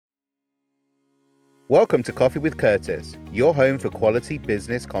Welcome to Coffee with Curtis, your home for quality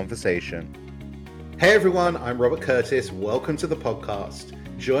business conversation. Hey everyone, I'm Robert Curtis. Welcome to the podcast.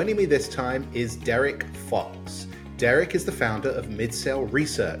 Joining me this time is Derek Fox. Derek is the founder of Midsail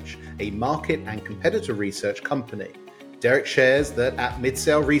Research, a market and competitor research company. Derek shares that at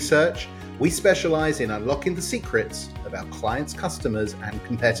Midsail Research, we specialize in unlocking the secrets of our clients, customers, and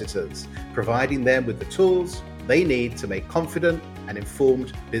competitors, providing them with the tools they need to make confident and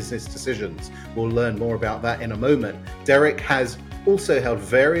informed business decisions. We'll learn more about that in a moment. Derek has also held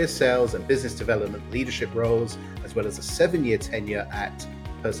various sales and business development leadership roles, as well as a 7-year tenure at,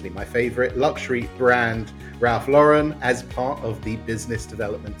 personally my favorite, luxury brand Ralph Lauren as part of the business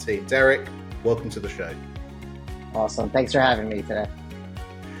development team. Derek, welcome to the show. Awesome. Thanks for having me today.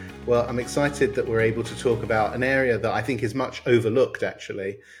 Well, I'm excited that we're able to talk about an area that I think is much overlooked,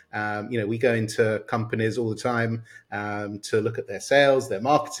 actually. We go into companies all the time to look at their sales, their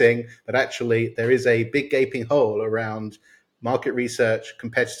marketing, but actually there is a big gaping hole around market research,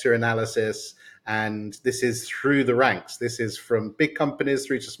 competitor analysis, and this is through the ranks. This is from big companies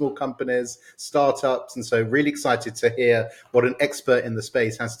through to small companies, startups. And so really excited to hear what an expert in the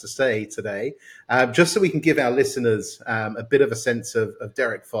space has to say today. Just so we can give our listeners a bit of a sense of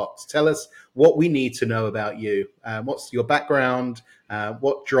Derek Fox. Tell us what we need to know about you. What's your background?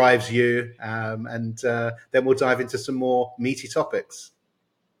 What drives you? And then we'll dive into some more meaty topics.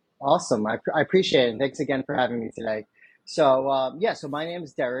 Awesome. I appreciate it. Thanks again for having me today. So my name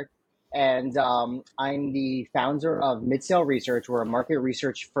is Derek. And I'm the founder of Midsail Research. We're a market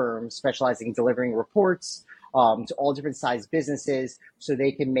research firm specializing in delivering reports to all different size businesses so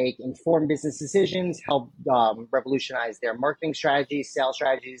they can make informed business decisions, help revolutionize their marketing strategies, sales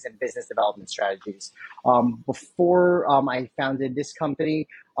strategies, and business development strategies. Before I founded this company,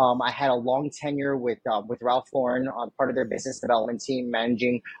 I had a long tenure with Ralph Lauren on part of their business development team,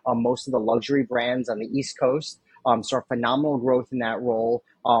 managing most of the luxury brands on the East Coast. Saw phenomenal growth in that role,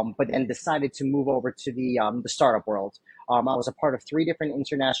 but then decided to move over to the startup world. I was a part of 3 different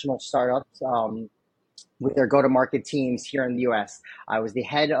international startups with their go-to-market teams here in the U.S. I was the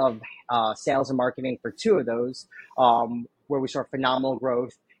head of sales and marketing for 2 of those, where we saw phenomenal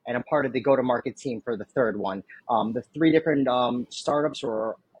growth, and I'm part of the go-to-market team for the 3rd one. The 3 different startups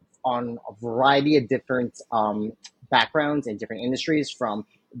were on a variety of different backgrounds in different industries, from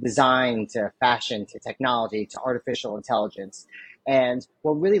design to fashion to technology to artificial intelligence. And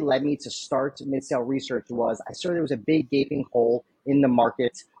what really led me to start Midsail Research was I saw there was a big gaping hole in the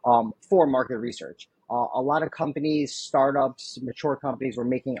market for market research. A lot of companies, startups, mature companies were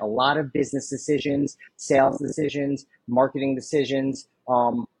making a lot of business decisions, sales decisions, marketing decisions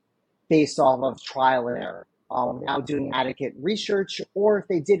based off of trial and error. Without doing adequate research, or if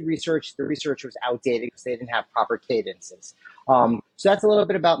they did research, the research was outdated because they didn't have proper cadences. So that's a little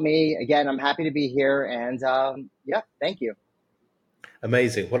bit about me. Again, I'm happy to be here, and thank you.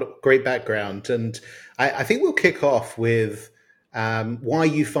 Amazing. What a great background. And I think we'll kick off with why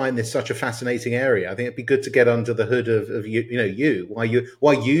you find this such a fascinating area. I think it'd be good to get under the hood of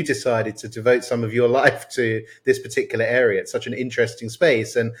why you decided to devote some of your life to this particular area. It's such an interesting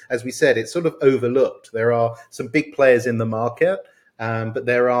space. And as we said, it's sort of overlooked. There are some big players in the market, but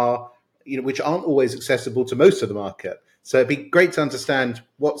there are, which aren't always accessible to most of the market. So it'd be great to understand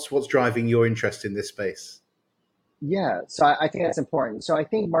what's driving your interest in this space. Yeah, so I think that's important. So I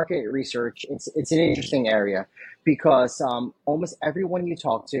think market research, it's an interesting area because almost everyone you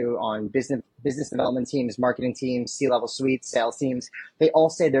talk to on business development teams, marketing teams, C-level suites, sales teams, they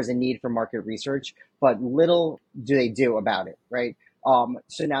all say there's a need for market research, but little do they do about it, right?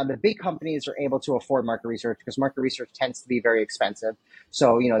 So now the big companies are able to afford market research because market research tends to be very expensive.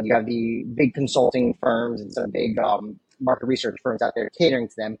 So, you have the big consulting firms and some big market research firms out there catering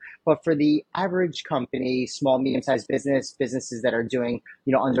to them. But for the average company, small, medium-sized businesses that are doing,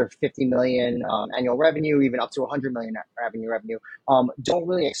 under 50 million annual revenue, even up to 100 million revenue, don't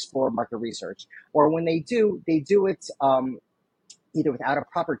really explore market research. Or when they do it either without a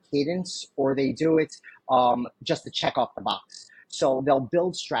proper cadence, or they do it just to check off the box. So they'll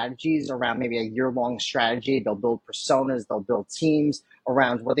build strategies around maybe a year-long strategy. They'll build personas. They'll build teams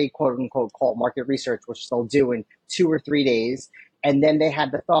around what they quote unquote call market research, which they'll do in 2 or 3 days. And then they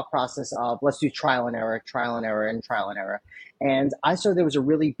have the thought process of let's do trial and error, trial and error, and trial and error. And I saw there was a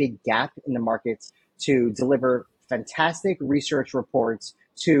really big gap in the market to deliver fantastic research reports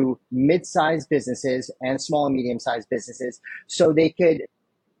to mid-sized businesses and small and medium-sized businesses so they could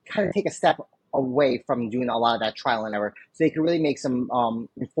kind of take a step away from doing a lot of that trial and error. So they can really make some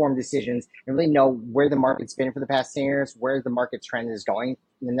informed decisions and really know where the market's been for the past 10 years, where the market trend is going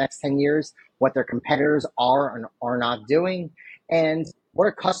in the next 10 years, what their competitors are and are not doing, and what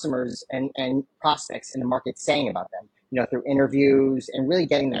are customers and prospects in the market saying about them, through interviews and really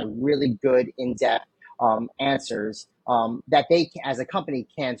getting them really good in-depth answers that they, as a company,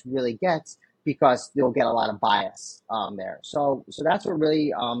 can't really get because they'll get a lot of bias there. So that's what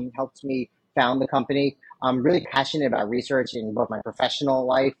really helped me found the company. I'm really passionate about research in both my professional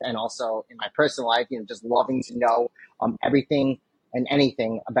life and also in my personal life, just loving to know everything and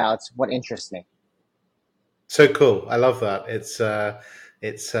anything about what interests me. So cool. I love that. It's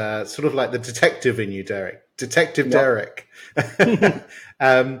sort of like the detective in you, Derek. Detective Yep. Derek.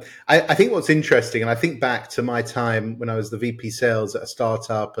 I think what's interesting, and I think back to my time when I was the VP sales at a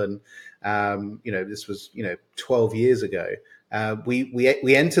startup, and this was 12 years ago.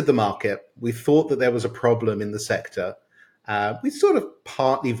 We entered the market. We thought that there was a problem in the sector. We sort of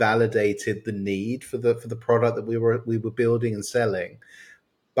partly validated the need for the product that we were building and selling,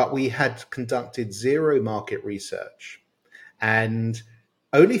 but we had conducted zero market research. And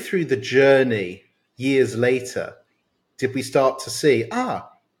only through the journey years later did we start to see,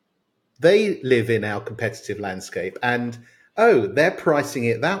 they live in our competitive landscape, and they're pricing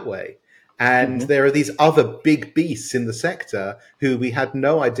it that way. And Hmm. there are these other big beasts in the sector who we had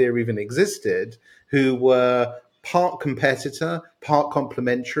no idea even existed, who were part competitor, part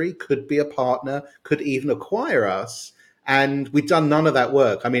complementary, could be a partner, could even acquire us. And we'd done none of that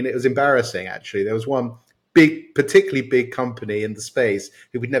work. I mean, it was embarrassing, actually. There was one big, particularly big company in the space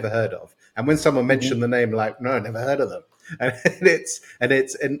who we'd never heard of. And when someone Hmm. mentioned the name, like, no, I never heard of them. And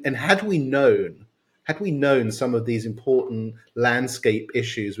had we known some of these important landscape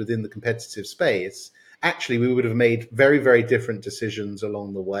issues within the competitive space, actually we would have made very, very different decisions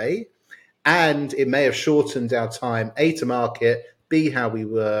along the way. And it may have shortened our time, A, to market, B, how we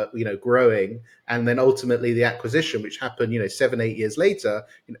were, growing, and then ultimately the acquisition, which happened, 7, 8 years later.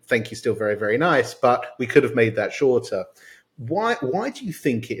 Thank you, still very, very nice, but we could have made that shorter. Why do you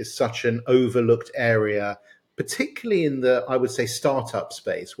think it is such an overlooked area, particularly in the, I would say, startup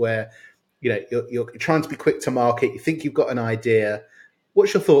space, where you're trying to be quick to market, you think you've got an idea?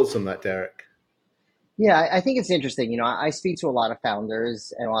 What's your thoughts on that, Derek? Yeah, I think it's interesting. I speak to a lot of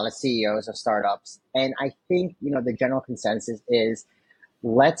founders and a lot of CEOs of startups, and I think, the general consensus is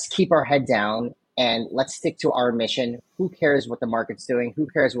let's keep our head down and let's stick to our mission. Who cares what the market's doing? Who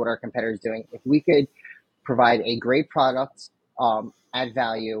cares what our competitors doing? If we could provide a great product, add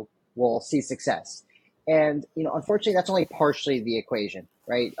value, we'll see success. And unfortunately, that's only partially the equation,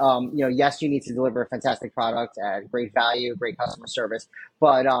 right? Yes, you need to deliver a fantastic product at great value, great customer service,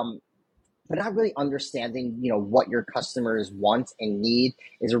 but not really understanding, what your customers want and need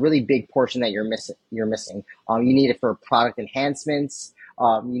is a really big portion that you're missing. You need it for product enhancements.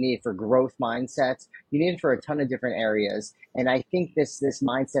 You need it for growth mindsets. You need it for a ton of different areas. And I think this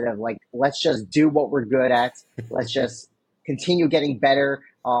mindset of like, let's just do what we're good at. Let's just continue getting better,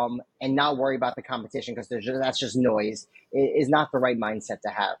 and not worry about the competition because that's just noise, is not the right mindset to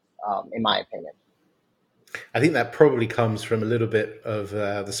have, in my opinion. I think that probably comes from a little bit of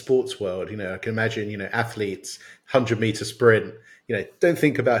the sports world. I can imagine, athletes, 100-meter sprint, don't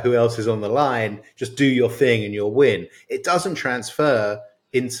think about who else is on the line, just do your thing and you'll win. It doesn't transfer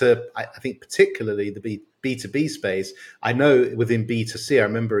into, I think, particularly the B2B space. I know within B2C, I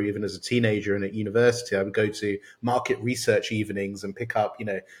remember even as a teenager and at university, I would go to market research evenings and pick up,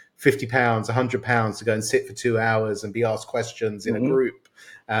 £50, £100 to go and sit for 2 hours and be asked questions in a Hmm. group.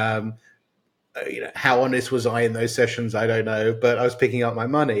 How honest was I in those sessions? I don't know, but I was picking up my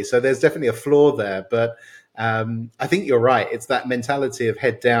money. So there's definitely a flaw there. But I think you're right. It's that mentality of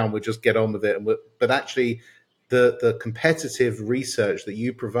head down, we'll just get on with it. But actually, the competitive research that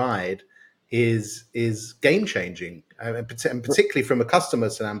you provide is game changing, and particularly from a customer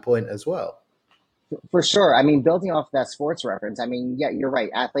standpoint as well. For sure. I mean, building off that sports reference, I mean, yeah, you're right.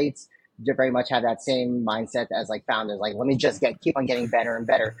 Athletes do very much have that same mindset as like founders. Like, let me just keep on getting better and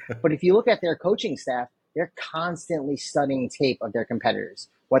better. But if you look at their coaching staff, they're constantly studying tape of their competitors,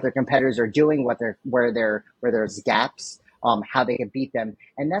 what their competitors are doing, where there's gaps, how they can beat them,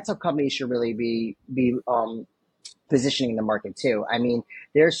 and that's how companies should really be positioning the market too. I mean,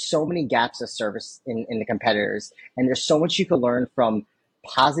 there's so many gaps of service in the competitors, and there's so much you can learn from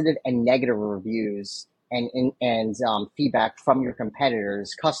positive and negative reviews and feedback from your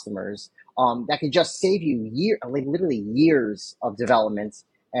competitors, customers, that could just save you like literally years of development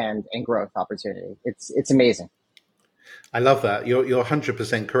and growth opportunity. It's amazing. I love that. You're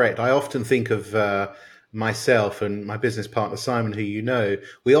 100% correct. I often think of myself and my business partner Simon, who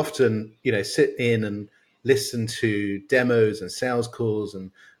we often sit in and listen to demos and sales calls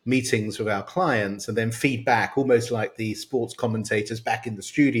and meetings with our clients and then feedback, almost like the sports commentators back in the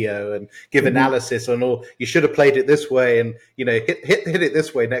studio, and give Hmm. analysis on, oh, you should have played it this way, and hit it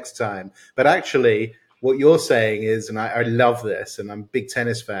this way next time. But actually, what you're saying is, and I love this, and I'm a big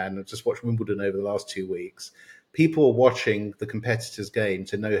tennis fan. I've just watched Wimbledon over the last 2 weeks. People are watching the competitor's game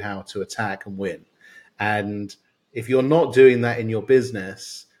to know how to attack and win. And if you're not doing that in your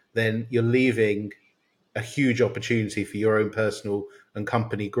business, then you're leaving a huge opportunity for your own personal and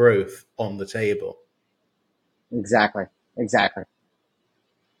company growth on the table. Exactly. Exactly.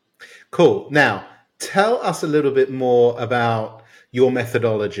 Cool. Now, tell us a little bit more about your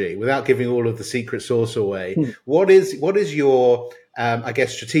methodology without giving all of the secret sauce away. What is your, I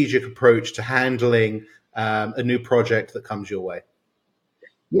guess, strategic approach to handling a new project that comes your way?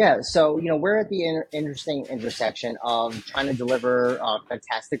 Yeah, so we're at the interesting intersection of trying to deliver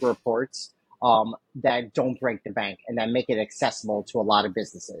fantastic reports that don't break the bank and that make it accessible to a lot of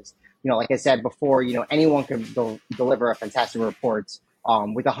businesses. Like I said before, anyone can deliver a fantastic report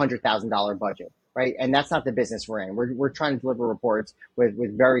with $100,000 budget, right? And that's not the business we're in. We're trying to deliver reports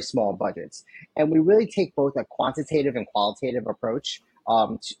with very small budgets, and we really take both a quantitative and qualitative approach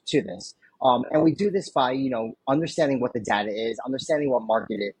to this. And we do this by, understanding what the data is, understanding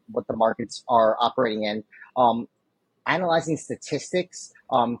what the markets are operating in, um, analyzing statistics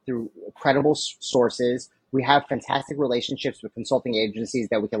through credible sources. We have fantastic relationships with consulting agencies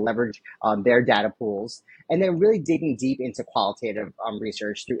that we can leverage their data pools, and then really digging deep into qualitative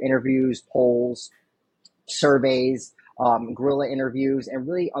research through interviews, polls, surveys, guerrilla interviews, and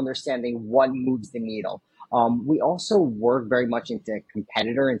really understanding what moves the needle. We also work very much into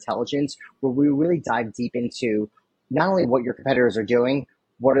competitor intelligence, where we really dive deep into not only what your competitors are doing,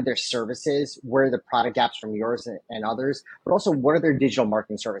 what are their services, where are the product gaps from yours and others, but also what are their digital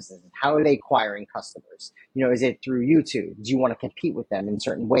marketing services? How are they acquiring customers? Is it through YouTube? Do you want to compete with them in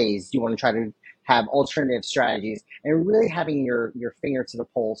certain ways? Do you want to try to have alternative strategies? And really having your finger to the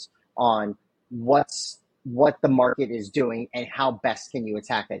pulse on what the market is doing and how best can you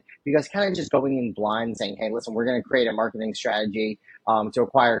attack it, because kind of just going in blind saying, hey, listen, we're going to create a marketing strategy to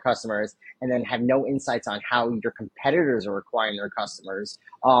acquire customers, and then have no insights on how your competitors are acquiring their customers,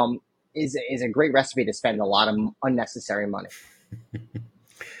 is a great recipe to spend a lot of unnecessary money.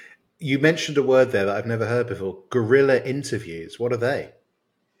 You mentioned a word there that I've never heard before: guerrilla interviews. What are they?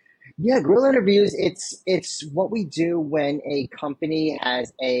 Yeah, guerrilla interviews, it's what we do when a company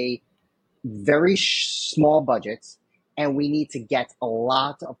has a very small budgets, and we need to get a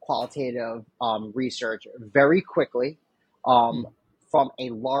lot of qualitative research very quickly um, from a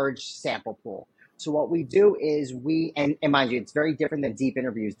large sample pool. So what we do is and mind you, it's very different than deep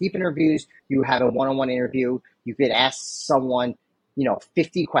interviews. Deep interviews, you have a one-on-one interview. You could ask someone,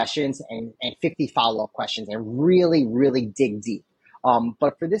 50 questions and 50 follow-up questions and really, really dig deep.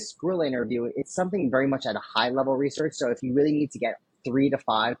 But for this guerrilla interview, it's something very much at a high level research. So if you really need to get 3 to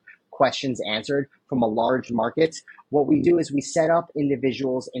 5 questions answered from a large market, what we do is we set up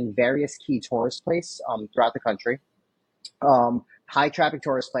individuals in various key tourist places throughout the country. High traffic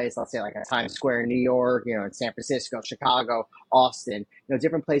tourist place, let's say like a Times Square in New York, in San Francisco, Chicago, Austin,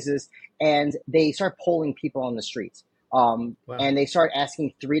 different places, and they start polling people on the streets. Wow. And they start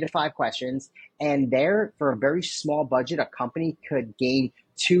asking 3 to 5 questions, and there, for a very small budget, a company could gain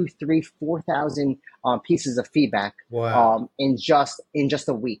 2, 3, 4,000 pieces of feedback Wow. in just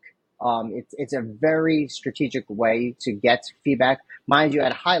a week. It's a very strategic way to get feedback, mind you,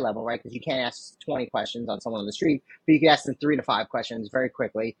 at a high level, right? Because you can't ask 20 questions on someone on the street, but you can ask them 3 to 5 questions very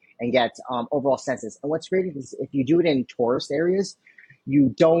quickly and get overall senses. And what's great is if you do it in tourist areas,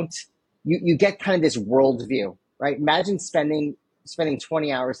 you don't you get kind of this world view, right? Imagine spending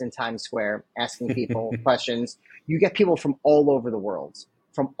 20 hours in Times Square asking people questions. You get people from all over the world,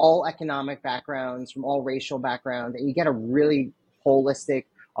 from all economic backgrounds, from all racial backgrounds, and you get a really holistic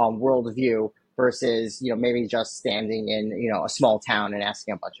worldview versus maybe just standing in a small town and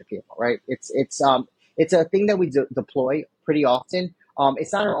asking a bunch of people, right? It's a thing that we deploy pretty often.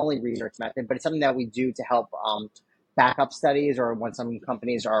 It's not our only research method, but it's something that we do to help back up studies, or when some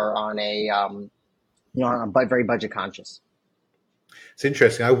companies are on very budget conscious. It's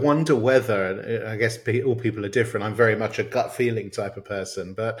interesting. I wonder whether, I guess all people are different. I'm very much a gut feeling type of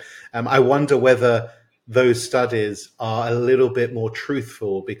person, but I wonder whether those studies are a little bit more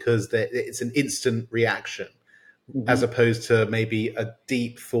truthful because it's an instant reaction as Mm-hmm. opposed to maybe a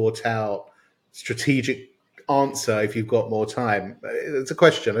deep thought out strategic answer if you've got more time. It's a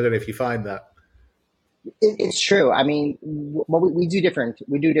question. I don't know if you find that. It's true. I mean, we do different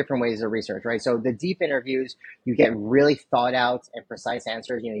ways of research, right? So the deep interviews, you get really thought out and precise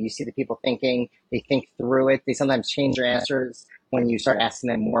answers. You see the people thinking, they think through it. They sometimes change their answers when you start asking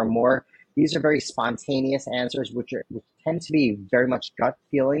them more and more. These are very spontaneous answers, which tend to be very much gut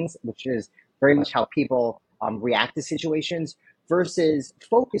feelings, which is very much how people react to situations, versus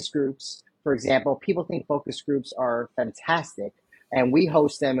focus groups. For example, people think focus groups are fantastic, and we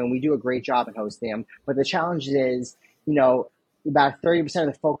host them, and we do a great job in hosting them. But the challenge is, you know, about 30%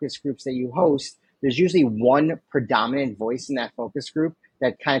 of the focus groups that you host, there's usually one predominant voice in that focus group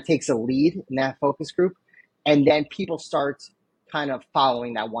that kind of takes a lead in that focus group. And then people start kind of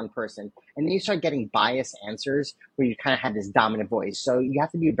following that one person. And then you start getting biased answers where you kind of have this dominant voice. So you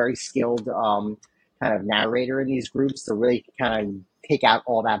have to be a very skilled kind of narrator in these groups to really kind of take out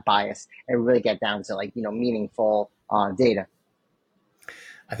all that bias and really get down to like, meaningful data.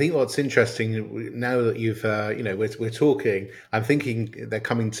 I think what's interesting now that you've, we're talking, I'm thinking they're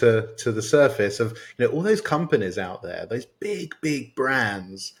coming to the surface of, all those companies out there, those big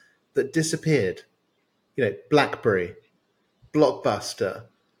brands that disappeared, BlackBerry, Blockbuster,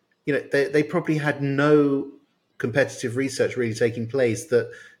 they probably had no competitive research really taking place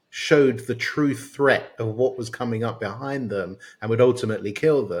that showed the true threat of what was coming up behind them and would ultimately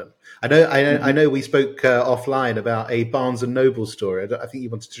kill them. I know we spoke offline about a Barnes and Noble story. I think you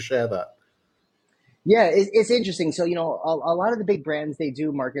wanted to share that. Yeah, it's interesting. So, a lot of the big brands, they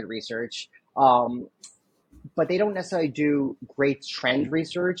do market research, but they don't necessarily do great trend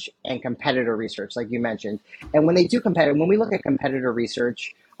research and competitor research, like you mentioned. And when they do when we look at competitor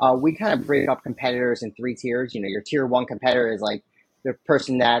research, we kind of break up competitors in three tiers. Your tier one competitor is like the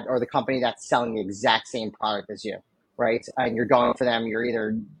person that, or the company that's selling the exact same product as you, right? And you're going for them.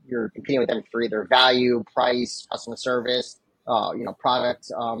 You're competing with them for either value, price, customer service,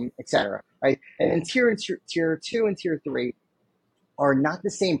 product, etc. Right? And then tier two and tier three are not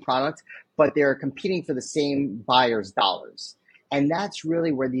the same product, but they're competing for the same buyer's dollars. And that's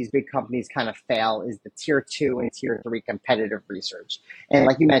really where these big companies kind of fail, is the tier two and tier three competitive research. And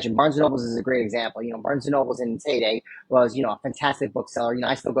like you mentioned, Barnes & Nobles is a great example. Barnes & Nobles in its heyday was, a fantastic bookseller.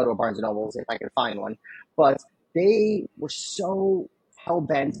 I still go to a Barnes & Nobles if I can find one. But they were so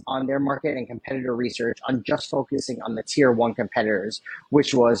hell-bent on their market and competitor research on just focusing on the tier one competitors,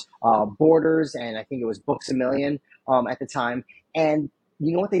 which was Borders, and I think it was Books A Million at the time. And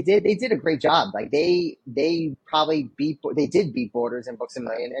you know what they did? They did a great job. Like they did beat Borders and Books A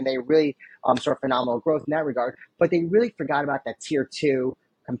Million, and they really saw phenomenal growth in that regard. But they really forgot about that tier two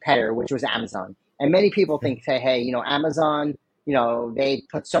competitor, which was Amazon. And many people think, say, hey, Amazon, they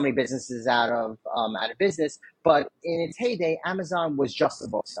put so many businesses out of business. But in its heyday, Amazon was just a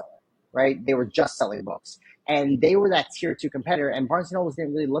bookseller, right? They were just selling books. And they were that tier two competitor, and Barnes & Noble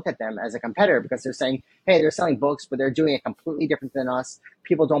didn't really look at them as a competitor because they're saying, hey, they're selling books, but they're doing it completely different than us.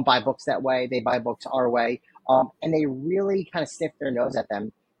 People don't buy books that way. They buy books our way. And they really kind of sniffed their nose at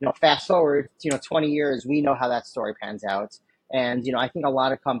them. Fast forward, 20 years, we know how that story pans out. And, I think a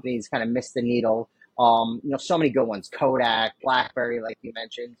lot of companies kind of missed the needle. So many good ones, Kodak, BlackBerry, like you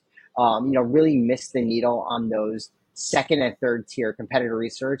mentioned, really missed the needle on those second and third tier competitor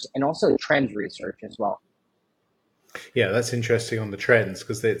research and also trend research as well. Yeah, that's interesting on the trends,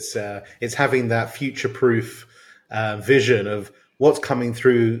 because it's having that future-proof vision of what's coming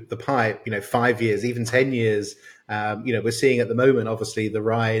through the pipe. 5 years, even 10 years. We're seeing at the moment, obviously, the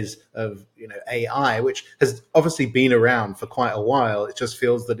rise of AI, which has obviously been around for quite a while. It just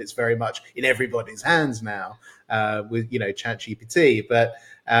feels that it's very much in everybody's hands now with ChatGPT. But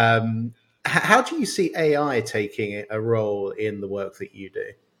how do you see AI taking a role in the work that you do?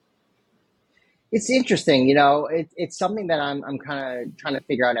 It's interesting, it's something that I'm kind of trying to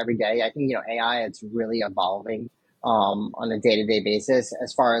figure out every day. I think, AI, it's really evolving on a day-to-day basis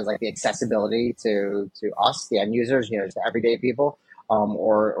as far as like the accessibility to us, the end users, to everyday people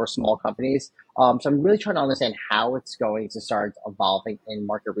or small companies. So I'm really trying to understand how it's going to start evolving in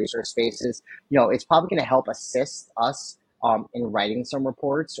market research spaces. It's probably going to help assist us in writing some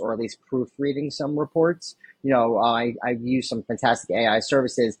reports, or at least proofreading some reports. I've used some fantastic AI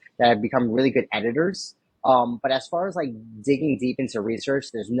services that have become really good editors. But as far as like digging deep into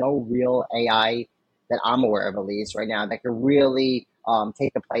research, there's no real AI that I'm aware of, at least right now, that can really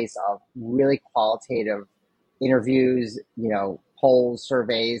take the place of really qualitative interviews, polls,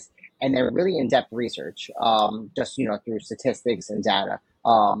 surveys, and then really in-depth research, just, through statistics and data.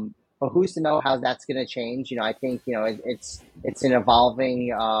 But who's to know how that's going to change? I think it's an evolving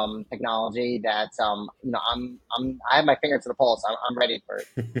technology that I have my finger to the pulse. I'm ready for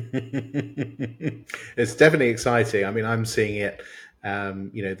it. It's definitely exciting. I mean, I'm seeing it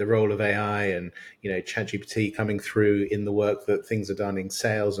the role of AI and ChatGPT coming through in the work that things are done in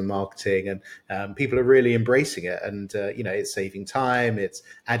sales and marketing, and people are really embracing it. And it's saving time, it's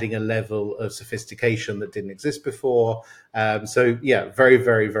adding a level of sophistication that didn't exist before. So yeah, very,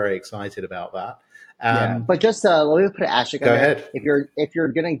 very, very excited about that. Yeah, but just let me put an asterisk on Go there. ahead. If you're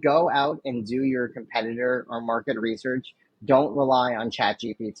gonna go out and do your competitor or market research, don't rely on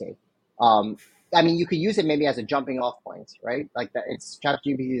ChatGPT. Um, I mean, you could use it maybe as a jumping off point, right? Like that, it's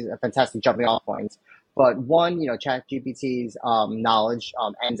ChatGPT is a fantastic jumping off point. But one, ChatGPT's knowledge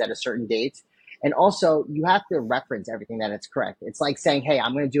ends at a certain date, and also you have to reference everything that it's correct. It's like saying, "Hey,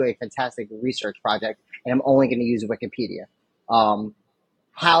 I'm going to do a fantastic research project, and I'm only going to use Wikipedia." Um,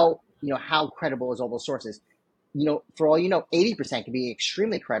 how credible is all those sources? For all 80% can be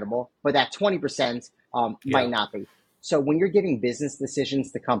extremely credible, but that 20% Yeah. might not be. So when you're giving business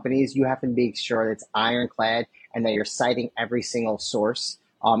decisions to companies, you have to make sure that it's ironclad and that you're citing every single source,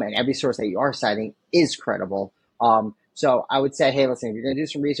 and every source that you are citing is credible. So I would say, hey, listen, if you're going to do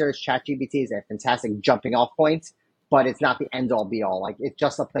some research, ChatGPT is a fantastic jumping off point, but it's not the end all be all. Like, it's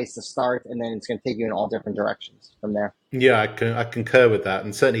just a place to start, and then it's going to take you in all different directions from there. Yeah, I concur with that,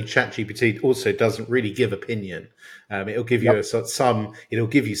 and certainly ChatGPT also doesn't really give opinion. It'll give you Yep. it'll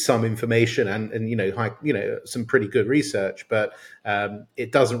give you some information and some pretty good research, but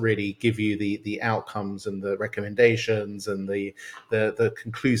it doesn't really give you the outcomes and the recommendations and the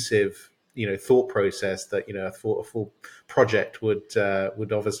conclusive thought process that a full project would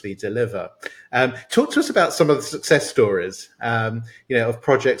obviously deliver. Talk to us about some of the success stories of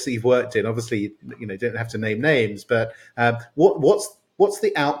projects that you've worked in. Obviously, don't have to name names, but what's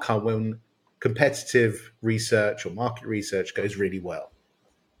the outcome when competitive research or market research goes really well?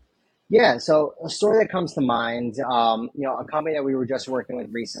 Yeah, so a story that comes to mind, a company that we were just working with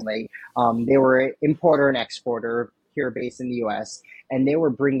recently, they were an importer and exporter here based in the US, and they were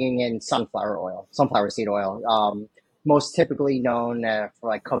bringing in sunflower seed oil, most typically known for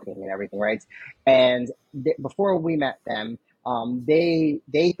like cooking and everything, right? And before we met them, they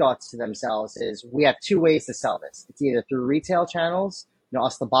thought to themselves is we have two ways to sell this. It's either through retail channels,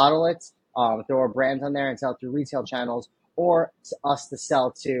 us to bottle it, throw our brands on there and sell it through retail channels, or us to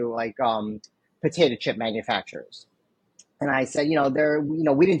sell to like potato chip manufacturers. And I said,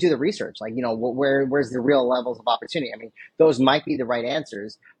 we didn't do the research. Like, where's the real levels of opportunity? I mean, those might be the right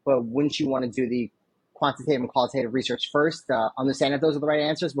answers, but wouldn't you want to do the quantitative and qualitative research first, understand if those are the right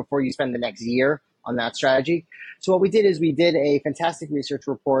answers before you spend the next year on that strategy? So what we did is we did a fantastic research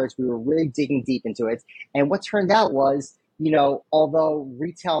report. We were really digging deep into it. And what turned out was, although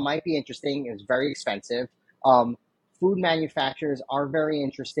retail might be interesting, it was very expensive. Food manufacturers are very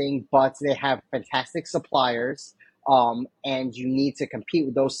interesting, but they have fantastic suppliers, and you need to compete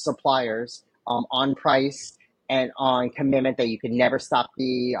with those suppliers on price and on commitment that you could never stop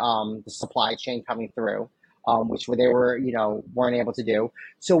the supply chain coming through, which they were weren't able to do.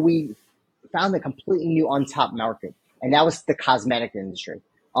 So we found a completely new untapped market, and that was the cosmetic industry.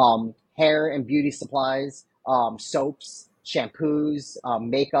 Hair and beauty supplies, soaps, shampoos,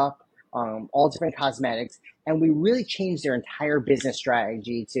 makeup, all different cosmetics. And we really changed their entire business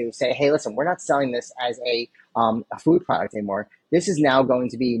strategy to say, hey, listen, we're not selling this as a food product anymore. This is now going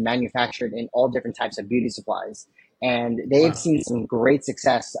to be manufactured in all different types of beauty supplies. And they've Wow. seen some great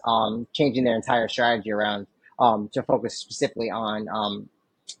success changing their entire strategy around to focus specifically on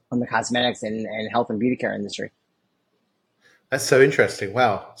the cosmetics and health and beauty care industry. That's so interesting.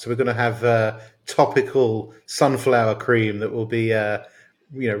 Wow. So we're going to have topical sunflower cream that will be,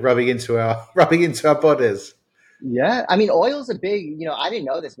 rubbing into our rubbing into our bodies. Yeah, I mean, oil is a big, I didn't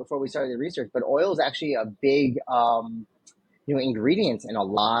know this before we started the research, but oil is actually a big, ingredient in a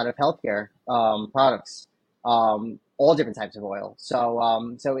lot of healthcare products, all different types of oil. So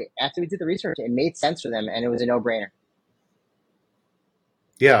after we did the research, it made sense for them, and it was a no-brainer.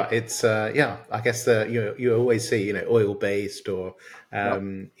 Yeah, it's I guess you always see oil based or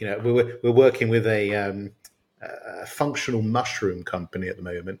Yep. we're working with a functional mushroom company at the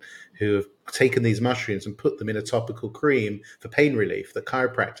moment who have taken these mushrooms and put them in a topical cream for pain relief that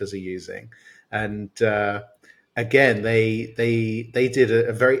chiropractors are using, and again they did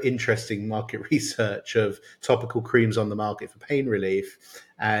a very interesting market research of topical creams on the market for pain relief,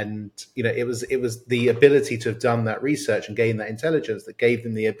 And it was the ability to have done that research and gain that intelligence that gave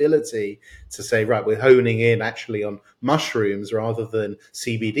them the ability to say, right, we're honing in actually on mushrooms rather than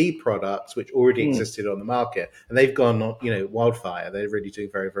CBD products, which already Mm, existed on the market, and they've gone on, wildfire. They're really doing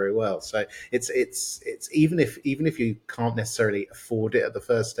very, very well. So it's even if you can't necessarily afford it at the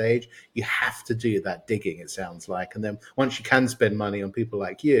first stage, you have to do that digging. It sounds like, and then once you can spend money on people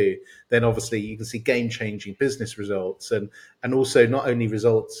like you, then obviously you can see game changing business results, and also not only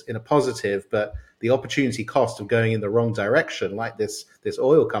results in a positive, but the opportunity cost of going in the wrong direction, like this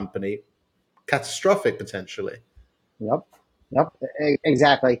oil company, catastrophic potentially. yep. Yep.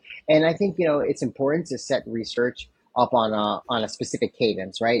 Exactly. And I think, it's important to set research up on a specific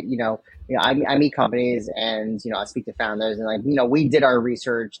cadence, right? I meet companies and, I speak to founders and like, we did our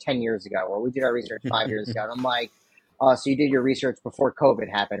research 10 years ago, or we did our research 5 years ago. And I'm like, so you did your research before COVID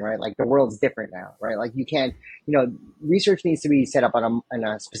happened, right? Like the world's different now, right? Like you can't, research needs to be set up on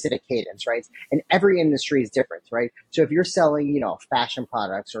a specific cadence, right? And every industry is different, right? So if you're selling, fashion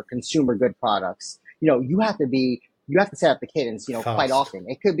products or consumer good products, you have to set up the cadence, quite Fast. often.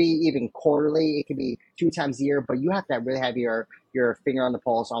 It could be even quarterly, it could be 2 times a year, but you have to really have your finger on the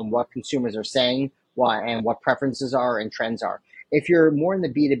pulse on what consumers are saying, and what preferences are and trends are. If you're more in the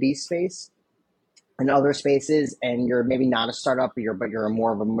B2B space, in other spaces and you're maybe not a startup, but you're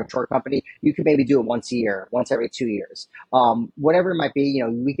more of a mature company, you could maybe do it once a year, once every 2 years, whatever it might be.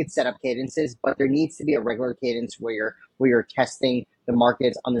 We could set up cadences, but there needs to be a regular cadence where you're testing the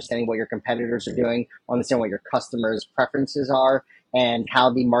markets, understanding what your competitors are doing, understanding what your customers preferences are, and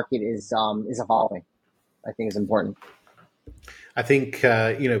how the market is evolving. I think is important. I think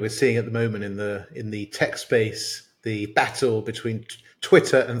we're seeing at the moment in the tech space the battle between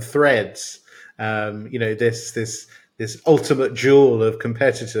Twitter and Threads. This ultimate duel of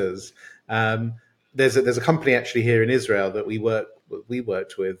competitors. There's a company actually here in Israel that we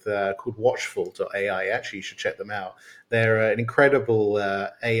worked with called Watchful.ai. Actually, you should check them out. They're an incredible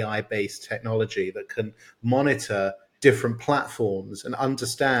AI based technology that can monitor different platforms and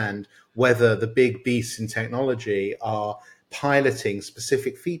understand whether the big beasts in technology are piloting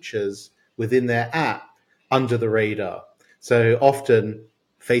specific features within their app under the radar. So often,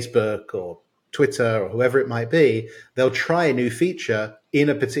 Facebook or Twitter or whoever it might be, they'll try a new feature in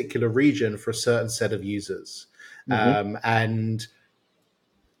a particular region for a certain set of users. Hmm. And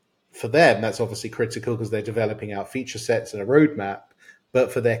for them, that's obviously critical because they're developing out feature sets and a roadmap.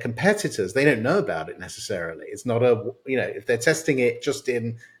 But for their competitors, they don't know about it necessarily. It's not if they're testing it just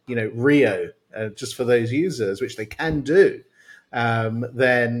in, Rio, just for those users, which they can do,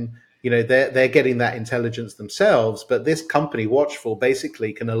 then, they're getting that intelligence themselves. But this company, Watchful,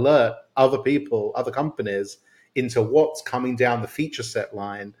 basically can alert other people, other companies into what's coming down the feature set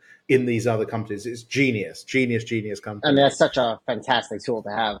line in these other companies. It's genius I mean, company. that's such a fantastic tool to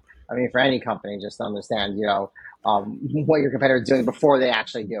have. I mean, for any company, just to understand, what your competitor is doing before they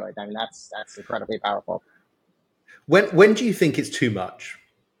actually do it. I mean, that's incredibly powerful. When do you think it's too much?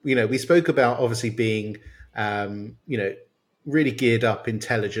 We spoke about obviously being, really geared up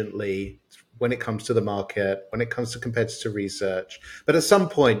intelligently when it comes to the market, when it comes to competitor research. But at some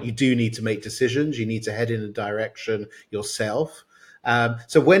point, you do need to make decisions. You need to head in a direction yourself.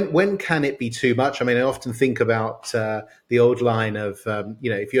 So when can it be too much? I mean, I often think about the old line of,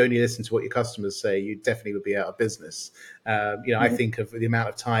 if you only listen to what your customers say, you definitely would be out of business. I Mhm. think of the amount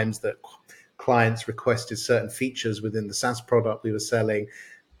of times that clients requested certain features within the SaaS product we were selling.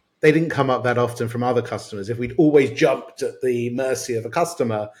 They didn't come up that often from other customers. If we'd always jumped at the mercy of a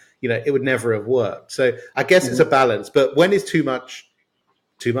customer, it would never have worked. So I guess it's a Mhm. balance. But when is too much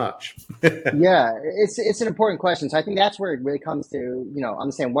too much? Yeah, it's an important question. So I think that's where it really comes to,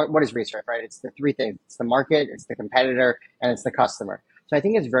 understand what is research, right? It's the three things. It's the market, it's the competitor, and it's the customer. So I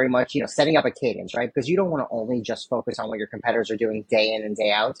think it's very much, setting up a cadence, right? Because you don't want to only just focus on what your competitors are doing day in and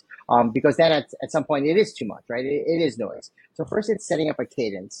day out, because then at some point it is too much, right? It is noise. So first it's setting up a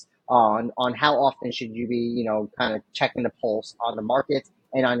cadence on how often should you be, kind of checking the pulse on the market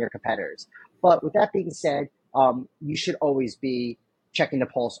and on your competitors. But with that being said, you should always be checking the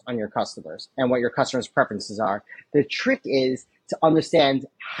pulse on your customers and what your customers' preferences are. The trick is to understand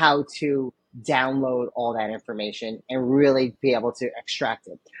how to download all that information and really be able to extract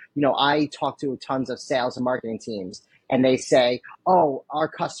it. I talk to tons of sales and marketing teams and they say, oh, our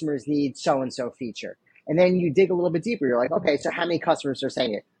customers need so and so feature. And then you dig a little bit deeper. You're like, okay, so how many customers are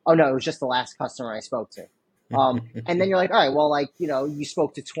saying it? Oh, no, it was just the last customer I spoke to. And then you're like, all right, well, you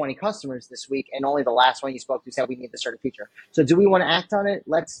spoke to 20 customers this week and only the last one you spoke to said we need this certain feature. So do we want to act on it?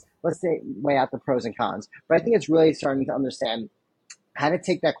 Let's weigh out the pros and cons. But I think it's really starting to understand how to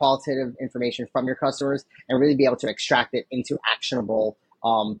take that qualitative information from your customers and really be able to extract it into actionable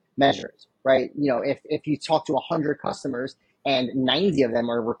measures, right? If you talk to 100 customers and 90 of them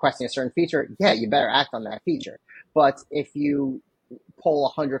are requesting a certain feature, yeah, you better act on that feature. But if you poll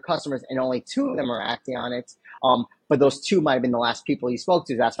 100 customers and only 2 of them are acting on it, but those 2 might have been the last people you spoke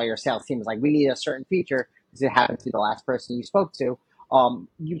to. That's why your sales team is like, we need a certain feature because it happened to be the last person you spoke to.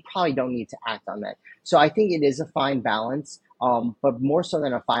 You probably don't need to act on that. So I think it is a fine balance, but more so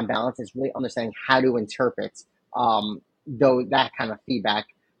than a fine balance is really understanding how to interpret that kind of feedback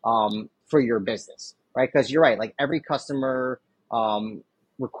for your business, right? Because you're right, like every customer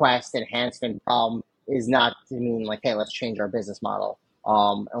request, enhancement, problem is not to mean like, hey, let's change our business model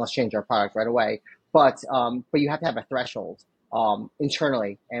and let's change our product right away. But you have to have a threshold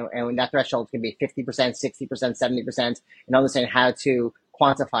internally, and that threshold can be 50%, 60%, 70%, and understanding how to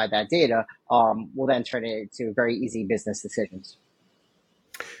quantify that data will then turn it into very easy business decisions.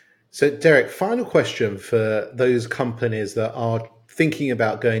 So, Derek, final question for those companies that are thinking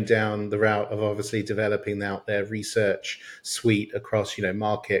about going down the route of obviously developing out their research suite across,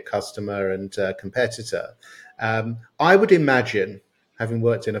 market, customer, and competitor. I would imagine, having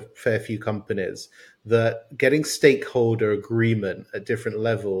worked in a fair few companies, that getting stakeholder agreement at different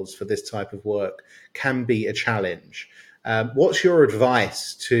levels for this type of work can be a challenge. What's your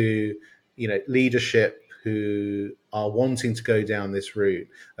advice to, leadership who are wanting to go down this route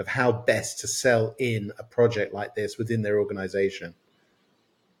of how best to sell in a project like this within their organization?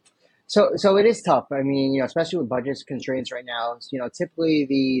 So it is tough. I mean, especially with budget constraints right now, typically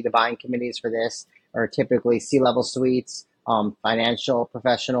the buying committees for this are typically C-level suites, financial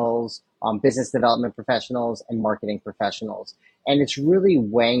professionals, business development professionals, and marketing professionals. And it's really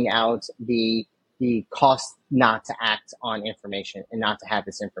weighing out the cost not to act on information and not to have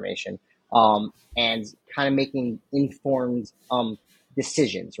this information, and kind of making informed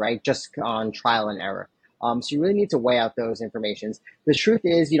decisions, right? Just on trial and error. So you really need to weigh out those informations. The truth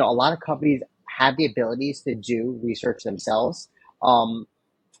is, a lot of companies have the abilities to do research themselves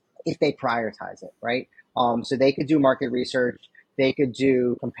if they prioritize it, right? So they could do market research, they could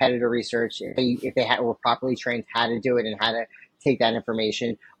do competitor research if they were properly trained how to do it and how to take that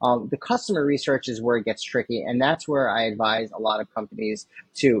information. The customer research is where it gets tricky, and that's where I advise a lot of companies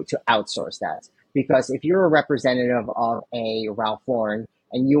to outsource that. Because if you're a representative of a Ralph Lauren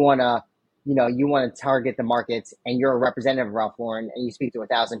and you want to target the markets, and you're a representative of Ralph Lauren and you speak to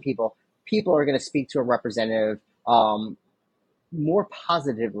 1,000 people, people are going to speak to a representative more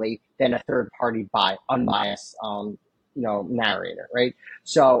positively than a third party unbiased narrator, right?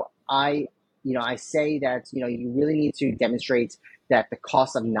 So I say that you really need to demonstrate that the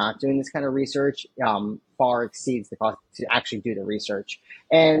cost of not doing this kind of research far exceeds the cost to actually do the research.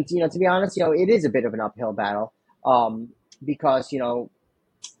 And to be honest, it is a bit of an uphill battle because a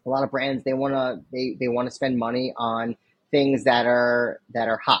lot of brands, they want to spend money on things that are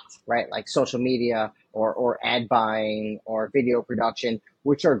hot, right? Like social media or ad buying or video production,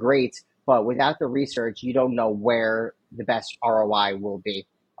 which are great, but without the research, you don't know where the best ROI will be.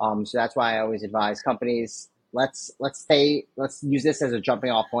 So that's why I always advise companies, let's use this as a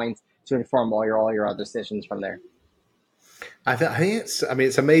jumping off point to inform all your other decisions from there. I think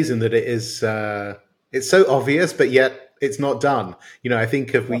it's amazing that it is it's so obvious, but yet it's not done. I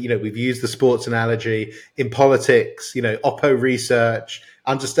think if we've used the sports analogy in politics, Oppo research,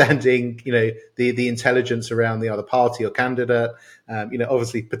 understanding, the intelligence around the other party or candidate,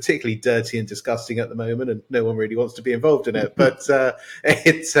 obviously particularly dirty and disgusting at the moment, and no one really wants to be involved in it. But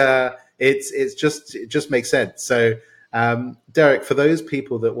it just makes sense. So, Derek, for those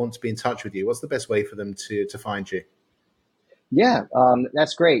people that want to be in touch with you, what's the best way for them to find you? Yeah,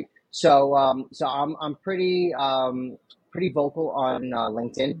 that's great. So I'm pretty vocal on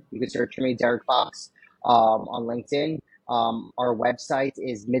LinkedIn. You can search for me, Derek Fox, on LinkedIn. Our website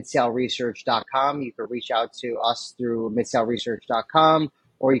is midsailresearch.com. You can reach out to us through midsailresearch.com,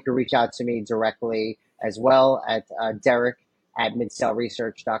 or you can reach out to me directly as well at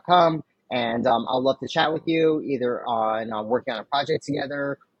derek@midsailresearch.com. And I'll love to chat with you either on working on a project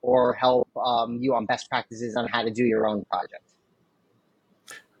together or help you on best practices on how to do your own project.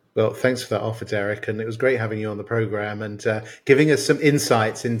 Well, thanks for that offer, Derek. And it was great having you on the program and giving us some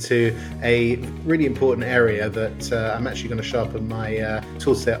insights into a really important area that I'm actually going to sharpen my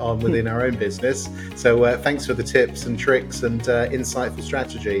tool set on within our own business. So thanks for the tips and tricks and insightful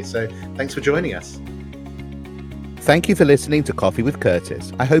strategy. So thanks for joining us. Thank you for listening to Coffee with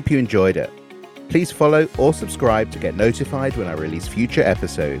Curtis. I hope you enjoyed it. Please follow or subscribe to get notified when I release future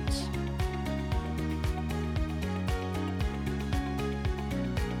episodes.